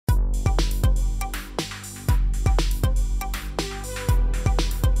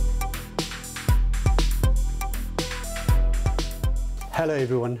Hello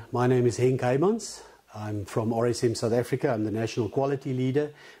everyone, my name is Henk Heymans. I'm from RSM South Africa. I'm the National Quality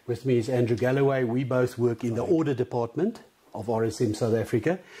Leader. With me is Andrew Galloway. We both work in the audit department of RSM South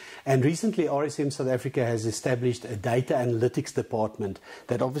Africa. And recently RSM South Africa has established a data analytics department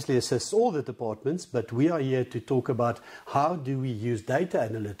that obviously assists all the departments, but we are here to talk about how do we use data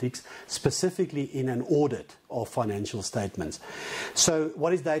analytics specifically in an audit of financial statements. So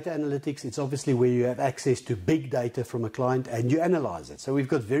what is data analytics? It's obviously where you have access to big data from a client and you analyze it. So we've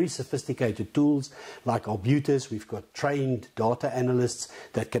got very sophisticated tools like auditors. We've got trained data analysts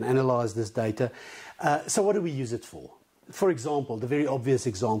that can analyze this data. So what do we use it for? For example, the very obvious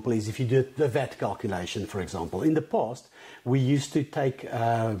example is if you do the VAT calculation, for example. In the past, we used to take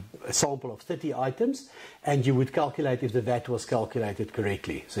a sample of 30 items and you would calculate if the VAT was calculated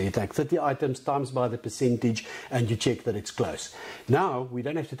correctly. So you take 30 items times by the percentage and you check that it's close. Now, we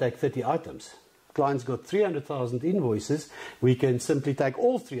don't have to take 30 items. Clients got 300,000 invoices. We can simply take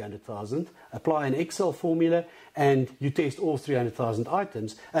all 300,000, apply an Excel formula, and you test all 300,000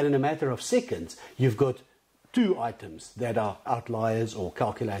 items. And in a matter of seconds, you've got 2 items that are outliers or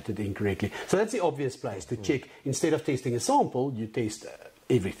calculated incorrectly. So that's the obvious place to check. Instead of testing a sample, you test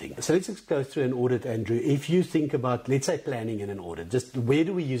everything. So let's just go through an audit, Andrew. If you think about, let's say, planning in an audit, just where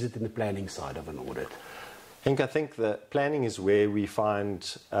do we use it in the planning side of an audit? I think that planning is where we find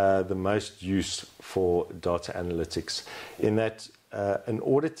the most use for data analytics, in that an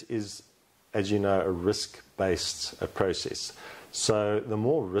audit is, as you know, a risk-based process. So the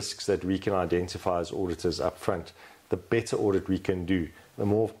more risks that we can identify as auditors up front, the better audit we can do, the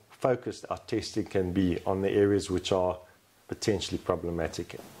more focused our testing can be on the areas which are potentially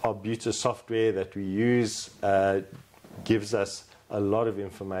problematic. Our auditor software that we use gives us a lot of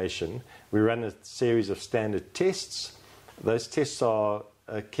information. We run a series of standard tests. Those tests are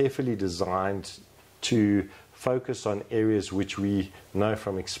carefully designed to focus on areas which we know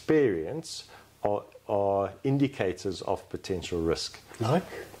from experience are indicators of potential risk. Like?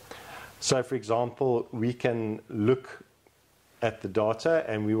 So, for example, we can look at the data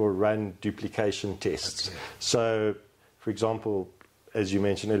and we will run duplication tests. Okay. So, for example, as you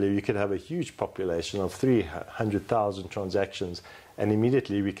mentioned earlier, you could have a huge population of 300,000 transactions, and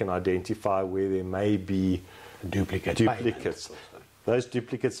immediately we can identify where there may be duplicates. Those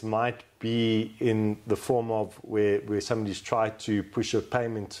duplicates might be in the form of where somebody's tried to push a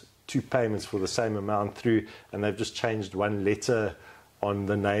payment, 2 payments for the same amount through, and they've just changed 1 letter on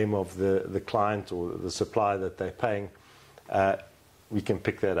the name of the client or the supplier that they're paying. We can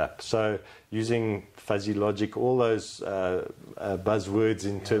pick that up. So using fuzzy logic, all those buzzwords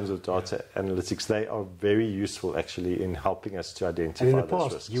in terms of data analytics, they are very useful actually in helping us to identify those risks. And in the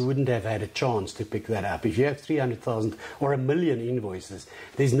past, you wouldn't have had a chance to pick that up. If you have 300,000 or 1 million invoices,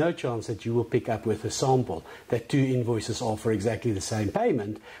 there's no chance that you will pick up with a sample that 2 invoices are for exactly the same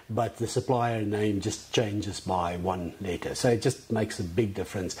payment, but the supplier name just changes by 1 letter. So it just makes a big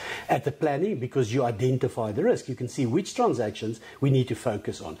difference at the planning, because you identify the risk. You can see which transactions we need to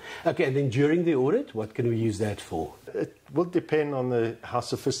focus on. Okay, and then during the audit, what can we use that for? It will depend on how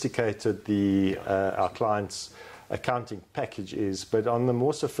sophisticated our client's accounting package is, but on the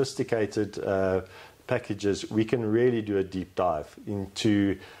more sophisticated packages, we can really do a deep dive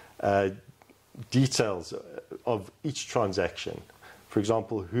into details of each transaction. For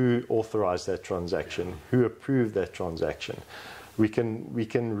example, who authorized that transaction, who approved that transaction. We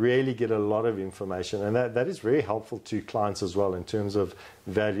can really get a lot of information, and that is very helpful to clients as well in terms of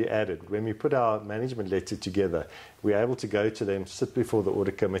value added. When we put our management letter together, we're able to go to them, sit before the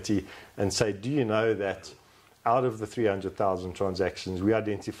audit committee and say, do you know that out of the 300,000 transactions, we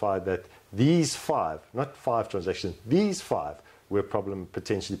identified that these 5, not 5 transactions, these 5 were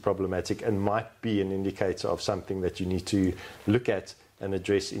potentially problematic and might be an indicator of something that you need to look at and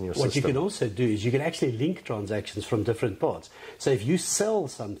address in your system. What you can also do is you can actually link transactions from different parts. So if you sell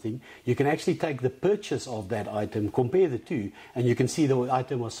something, you can actually take the purchase of that item, compare the two, and you can see the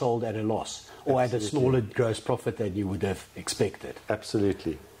item was sold at a loss or Absolutely. At a smaller gross profit than you would have expected.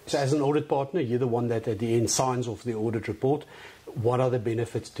 Absolutely. So as an audit partner, you're the one that at the end signs off the audit report. What are the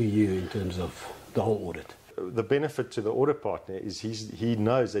benefits to you in terms of the whole audit? The benefit to the audit partner is he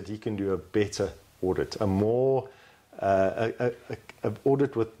knows that he can do a better audit, a more an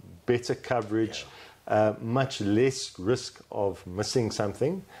audit with better coverage, much less risk of missing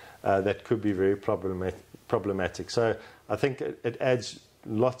something that could be very problematic. So I think it adds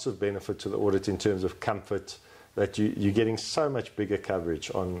lots of benefit to the audit in terms of comfort, that you're getting so much bigger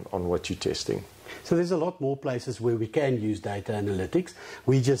coverage on what you're testing. So there's a lot more places where we can use data analytics.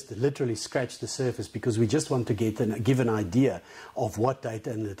 We just literally scratch the surface because we just want to give an idea of what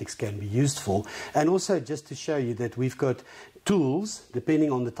data analytics can be used for. And also just to show you that we've got tools,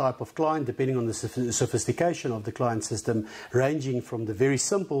 depending on the type of client, depending on the sophistication of the client system, ranging from the very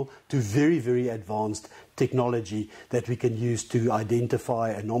simple to very, very advanced technology that we can use to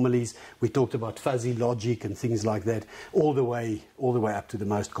identify anomalies. We talked about fuzzy logic and things like that, all the way up to the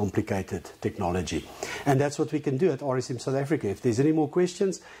most complicated technology. And that's what we can do at RSM South Africa. If there's any more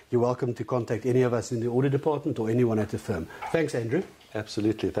questions, you're welcome to contact any of us in the audit department or anyone at the firm. Thanks, Andrew.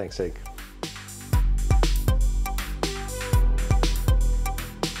 Absolutely. Thanks, Henk.